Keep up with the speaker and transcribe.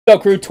Go,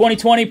 crew.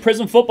 2020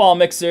 Prizm Football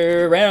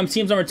Mixer. Random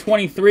teams number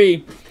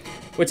 23.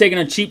 We're taking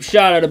a cheap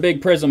shot at a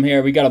big Prizm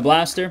here. We got a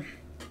Blaster,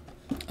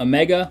 a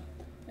Mega,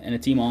 and a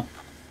T-Mall.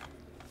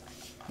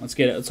 Let's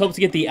get it. Let's hope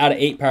to get the out of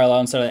 8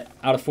 parallel instead of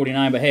out of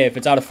 49. But hey, if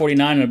it's out of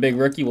 49 and a big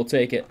rookie, we'll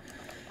take it.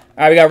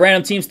 All right, we got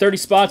random teams, 30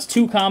 spots,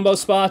 2 combo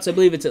spots. I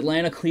believe it's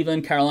Atlanta,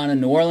 Cleveland, Carolina,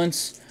 New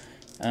Orleans.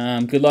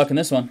 Good luck in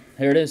this one.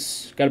 Here it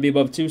is. Got to be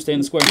above 2, stay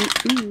in the square.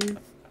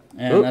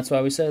 And that's why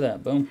we say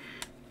that. Boom.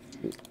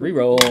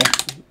 Reroll.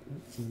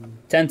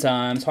 10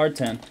 times. Hard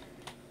 10.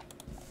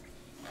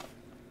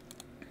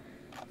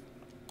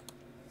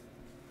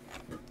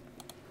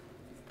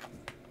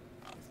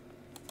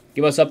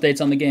 Give us updates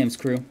on the games,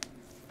 crew.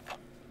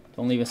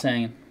 Don't leave us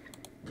hanging.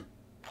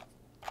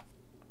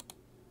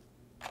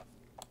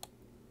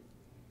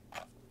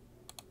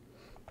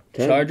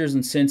 Chargers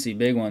and Cincy,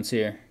 big ones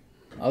here.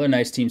 Other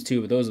nice teams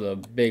too, but those are the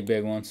big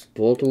ones.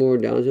 Baltimore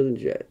down to the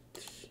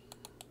Jets.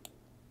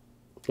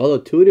 Although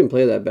Tua didn't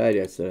play that bad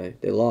yesterday,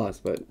 they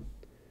lost, but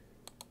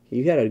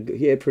he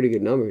had pretty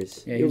good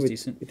numbers. Yeah, he was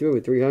decent. He threw over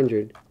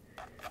 300,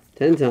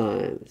 10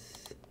 times.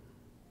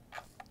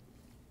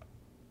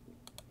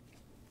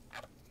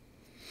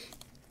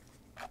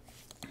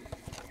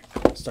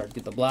 Start to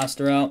get the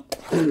blaster out.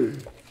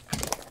 Who's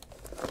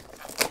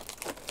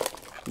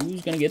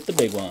gonna get the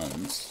big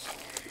ones?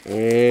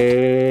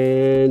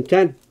 And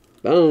 10.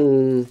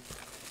 Boom.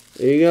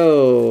 There you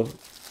go.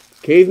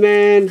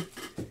 Caveman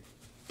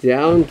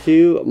down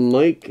to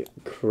Mike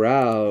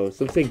Krause.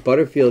 Looks like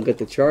Butterfield got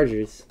the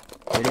Chargers.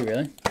 Did he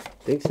really? I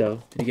think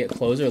so. Did he get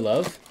closer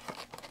love?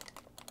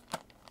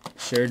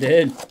 Sure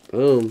did.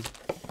 Boom.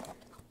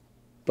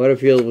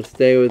 Butterfield will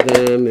stay with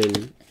them,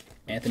 and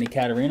Anthony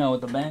Catarino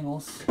with the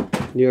Bengals.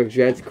 New York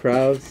Jets,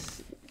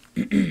 Krause.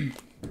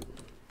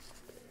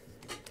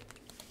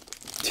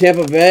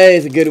 Tampa Bay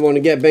is a good one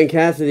to get Ben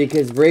Cassidy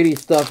because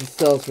Brady's stuff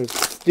sells for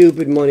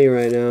stupid money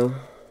right now.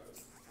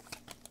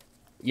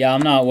 Yeah,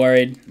 I'm not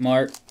worried,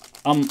 Mark.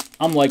 I'm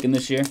liking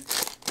this year.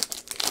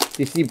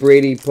 Do you see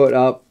Brady put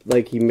up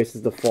like he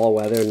misses the fall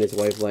weather and his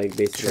wife like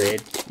basically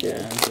trade?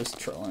 Yeah, I'm just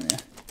trolling you.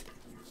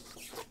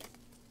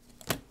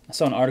 I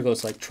saw an article.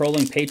 It's like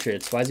trolling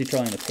Patriots. Why is he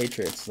trolling the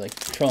Patriots? Like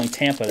trolling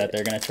Tampa that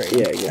they're gonna trade.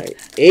 Yeah.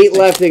 8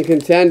 left in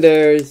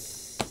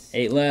contenders.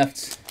 8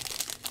 left.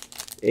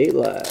 8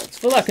 left. Let's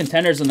fill out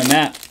contenders on the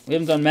map. We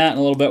haven't done Matt in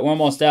a little bit. We're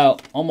almost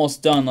out.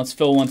 Almost done. Let's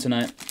fill one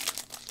tonight.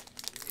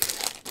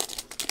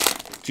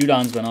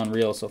 Judon's been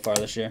unreal so far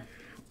this year.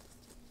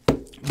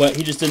 But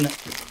he just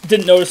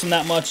didn't notice him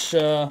that much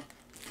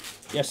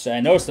yesterday. I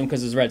noticed him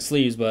because his red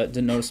sleeves, but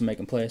didn't notice him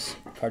making plays.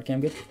 Card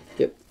cam good?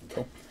 Yep.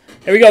 Cool.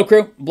 Here we go,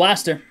 crew.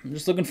 Blaster. I'm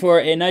just looking for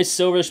a nice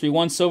silver. There should be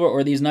 1 silver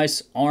or these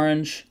nice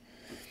orange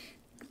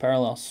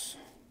parallels.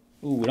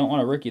 Ooh, we don't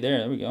want a rookie there.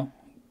 There we go.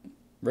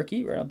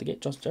 Rookie right out the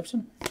gate. Justin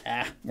Jefferson.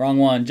 Ah, wrong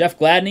one. Jeff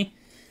Gladney.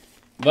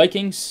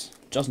 Vikings.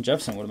 Justin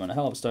Jefferson would have been a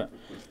hell of a start.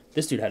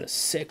 This dude had a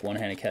sick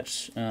one-handed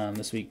catch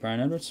this week. Brian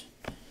Edwards.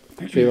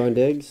 Trayvon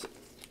Diggs.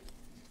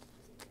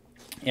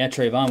 Yeah,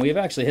 Trayvon. We have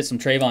actually hit some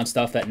Trayvon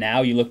stuff that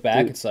now you look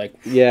back, it's like...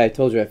 Yeah, I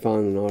told you I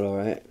found an auto,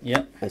 right?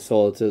 Yep. I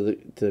sold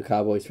it to the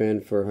Cowboys fan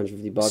for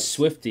 $150.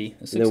 Swifty.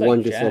 This and then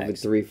one just sold for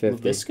 $350.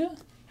 Visca?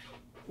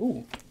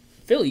 Ooh.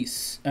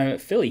 Phillies.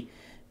 Philly.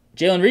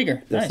 Jalen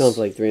Rieger. That nice. sounds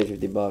like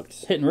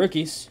 $350. Hitting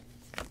rookies.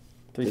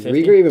 $350. Is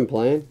Rieger even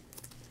playing?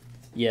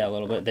 Yeah, a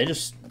little bit. They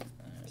just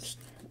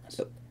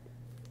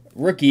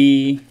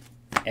rookie.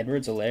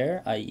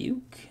 Edwards-Helaire.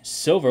 Ayuk.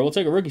 Silver. We'll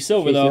take a rookie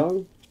silver, Chase though.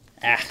 Young?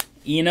 Ah.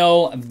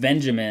 Eno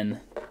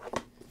Benjamin.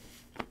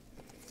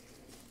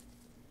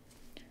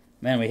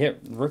 Man, we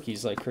hit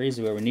rookies like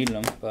crazy where we needed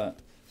them, but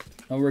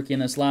no rookie in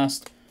this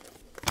last.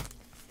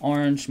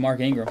 Orange.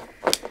 Mark Ingram.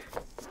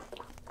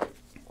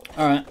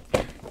 All right.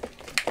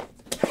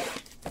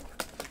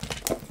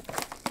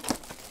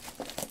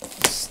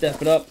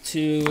 Step it up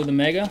to the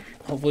Mega.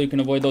 Hopefully you can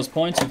avoid those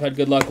points. We've had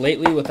good luck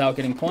lately without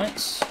getting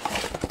points.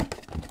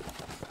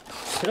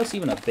 Hit us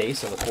even a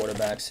base of the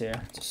quarterbacks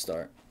here to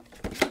start.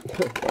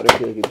 I don't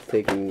feel like it's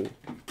taking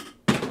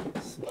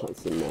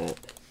spots in that.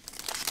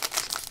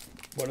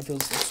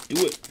 Butterfield, let's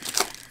do it.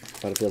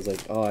 Butterfield's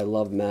like, oh, I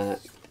love Matt.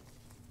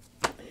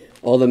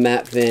 All the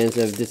Matt fans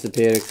have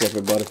disappeared except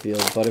for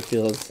Butterfield.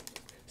 Butterfield's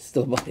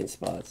still buying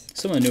spots.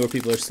 Some of the newer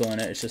people are still in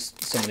it. It's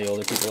just some of the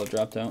older people have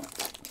dropped out.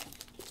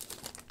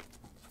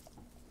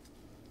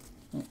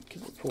 Oh,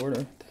 get the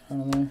Porter out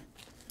of there.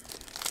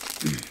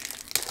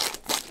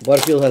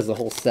 Butterfield has the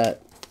whole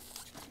set.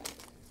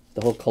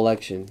 The whole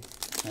collection.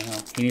 I know.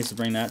 He needs to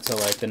bring that to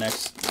like the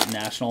next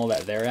national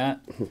that they're at.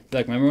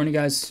 Like, remember when you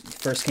guys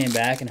first came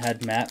back and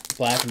had Matt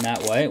Black and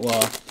Matt White?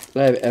 Well,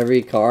 I have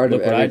every card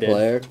of every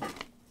player.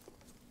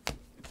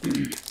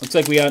 Looks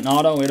like we got an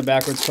auto. We had a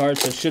backwards card,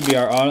 so it should be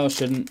our auto.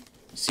 Shouldn't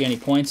see any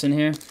points in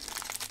here.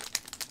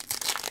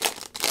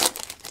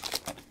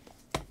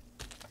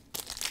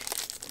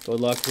 Good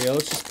luck here.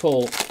 Let's just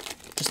pull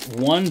just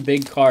one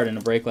big card in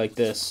a break like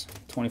this.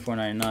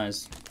 $24.99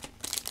 is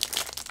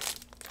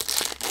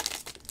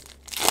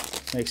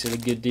makes it a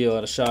good deal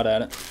at a shot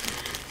at it.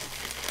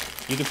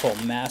 You can pull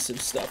massive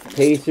stuff. From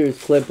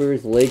Pacers,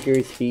 Clippers,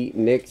 Lakers, Heat,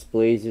 Knicks,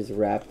 Blazers,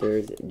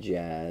 Raptors,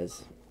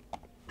 Jazz.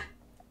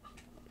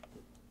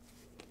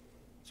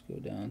 Let's go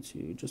down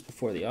to just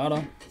before the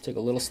auto. Take a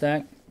little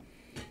stack.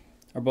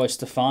 Our boy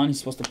Stefan, he's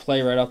supposed to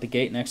play right out the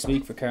gate next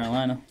week for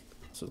Carolina.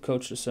 That's what the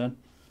coach just said.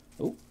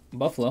 Oh,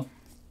 Buffalo.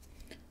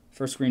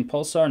 First green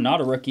Pulsar, not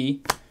a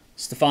rookie.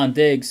 Stefan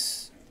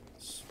Diggs.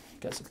 This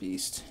guy's a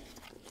beast.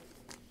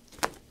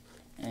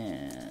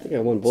 And I think I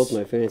won both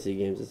my fantasy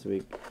games this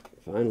week.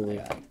 Finally.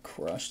 I got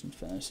crushed in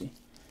fantasy.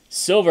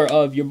 Silver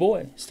of your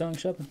boy, Sterling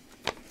Shepard.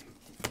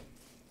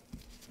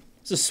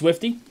 This is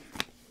Swifty.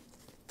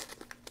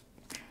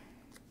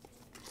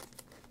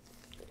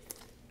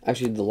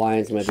 Actually, the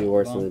Lions might be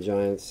worse than the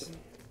Giants.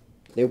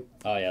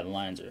 Oh, yeah, the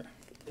Lions are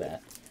bad.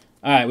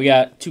 All right, we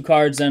got 2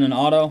 cards and an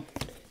auto.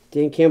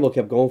 Dan Campbell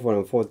kept going for it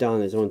on 4th down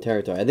in his own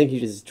territory. I think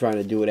he's just trying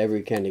to do whatever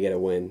he can to get a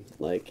win.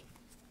 Like,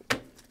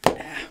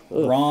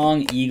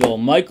 wrong Eagle.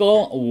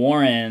 Michael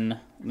Warren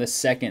the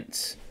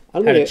second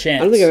had a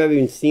chance. I don't think I've ever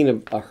even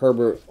seen a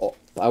Herbert.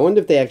 I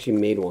wonder if they actually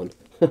made one.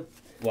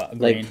 What,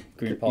 green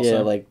Pulsar? Yeah,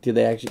 like, do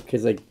they actually,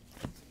 because, like,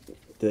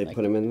 do they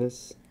put him in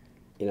this?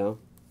 You know?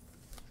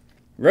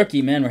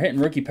 Rookie, man. We're hitting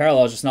rookie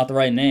parallels, just not the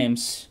right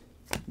names.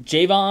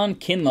 Javon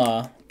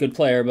Kinlaw. Good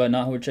player, but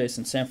not who we're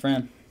chasing. San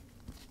Fran.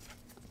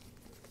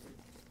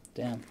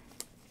 Damn.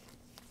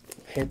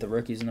 Hit the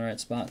rookies in the right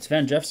spots.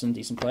 Van Jefferson,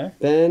 decent player.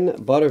 Ben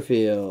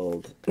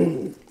Butterfield.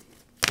 1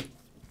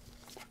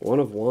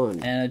 of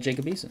 1. And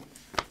Jacob Eason.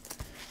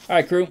 All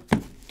right, crew.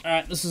 All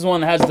right, this is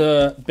one that has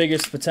the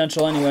biggest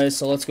potential anyway,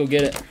 so let's go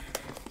get it.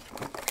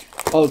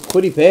 Oh,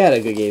 Kwity Paye had a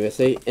good game, I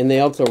say, and they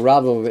also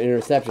robbed him of an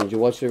interception. Did you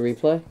watch the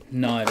replay?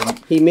 No, I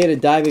didn't. He made a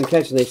diving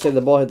catch, and they said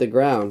the ball hit the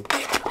ground.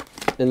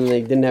 And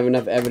they didn't have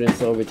enough evidence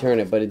to overturn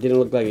it, but it didn't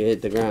look like it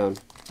hit the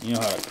ground. You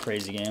know how a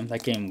crazy game.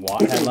 That game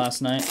Watt had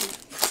last night.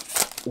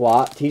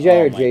 Watt? TJ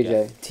or JJ?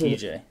 God.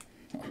 TJ.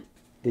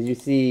 Did you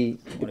see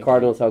the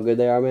Cardinals, how good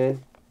they are,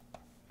 man?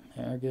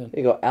 Yeah, they're good.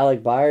 There you go.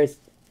 Alec Byers.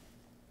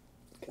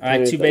 All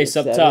right, 2 base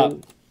up top.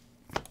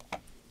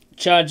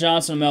 Chad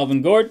Johnson and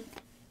Melvin Gordon.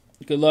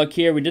 Good luck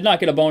here. We did not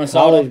get a bonus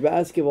College auto.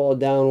 basketball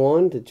down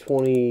 1 to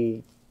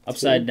 20.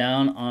 Upside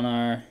down on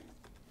our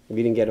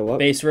We didn't get a what?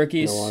 base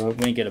rookies. No auto. We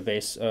didn't get a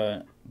base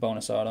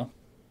bonus auto.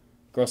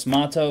 Gross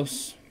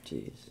Matos.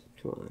 Jeez,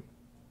 come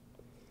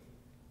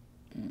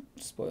on.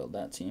 Spoiled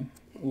that team.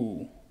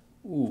 Ooh.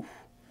 Ooh.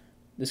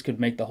 This could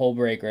make the whole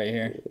break right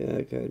here. Yeah,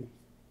 it could.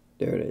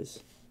 There it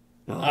is.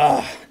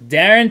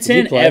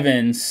 Darrington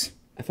Evans.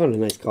 I found a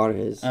nice card of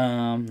his.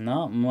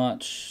 Not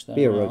much.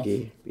 Be a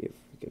rookie. Be a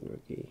freaking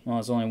rookie. Well,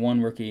 there's only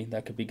one rookie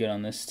that could be good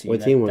on this team.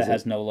 What team was that it?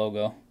 has no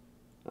logo.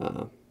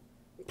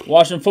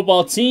 Washington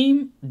football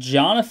team,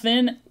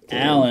 Jonathan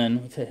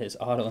Allen. We've hit his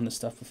auto and this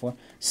stuff before.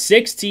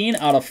 16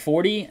 out of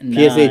 49.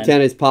 PSA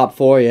 10 is pop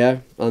 4, yeah,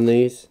 on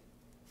these.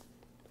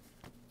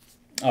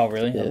 Oh,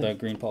 really? Yeah. Of the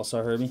green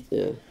Pulsar Herbie?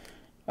 Yeah.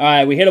 All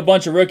right, we hit a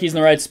bunch of rookies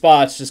in the right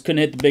spots. Just couldn't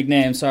hit the big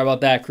names. Sorry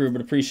about that, crew,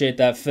 but appreciate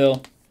that,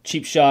 Phil.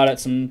 Cheap shot at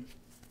some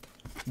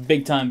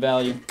big-time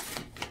value.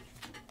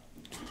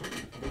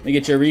 Let me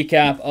get you a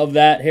recap of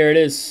that. Here it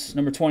is.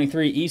 Number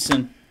 23,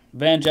 Eason,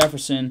 Van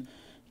Jefferson,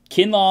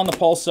 Kinlaw on the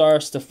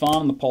Pulsar, Stefan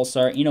on the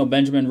Pulsar, Eno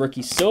Benjamin,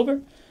 rookie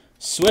silver,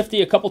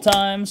 Swifty a couple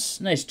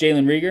times. Nice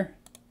Jalen Rieger.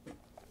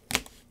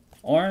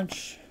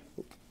 Orange.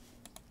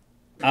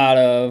 Out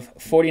of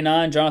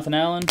 49, Jonathan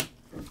Allen.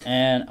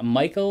 And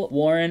Michael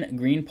Warren,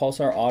 green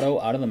Pulsar auto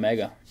out of the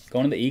Mega.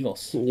 Going to the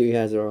Eagles. You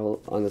guys are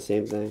all on the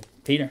same thing.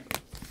 Peter.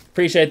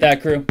 Appreciate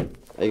that, crew.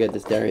 I got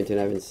this Darrington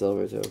Evans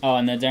silver, too. Oh,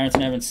 and the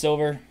Darrington Evans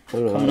silver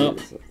coming up.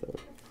 It's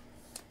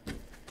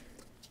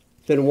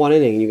been 1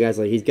 inning, and you guys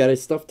are like, he's got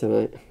his stuff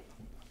tonight.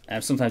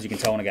 And sometimes you can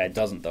tell when a guy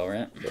doesn't, though,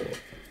 right?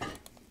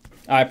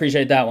 I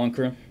appreciate that one,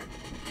 crew.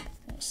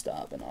 I'll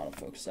stop and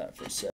autofocus that for a sec.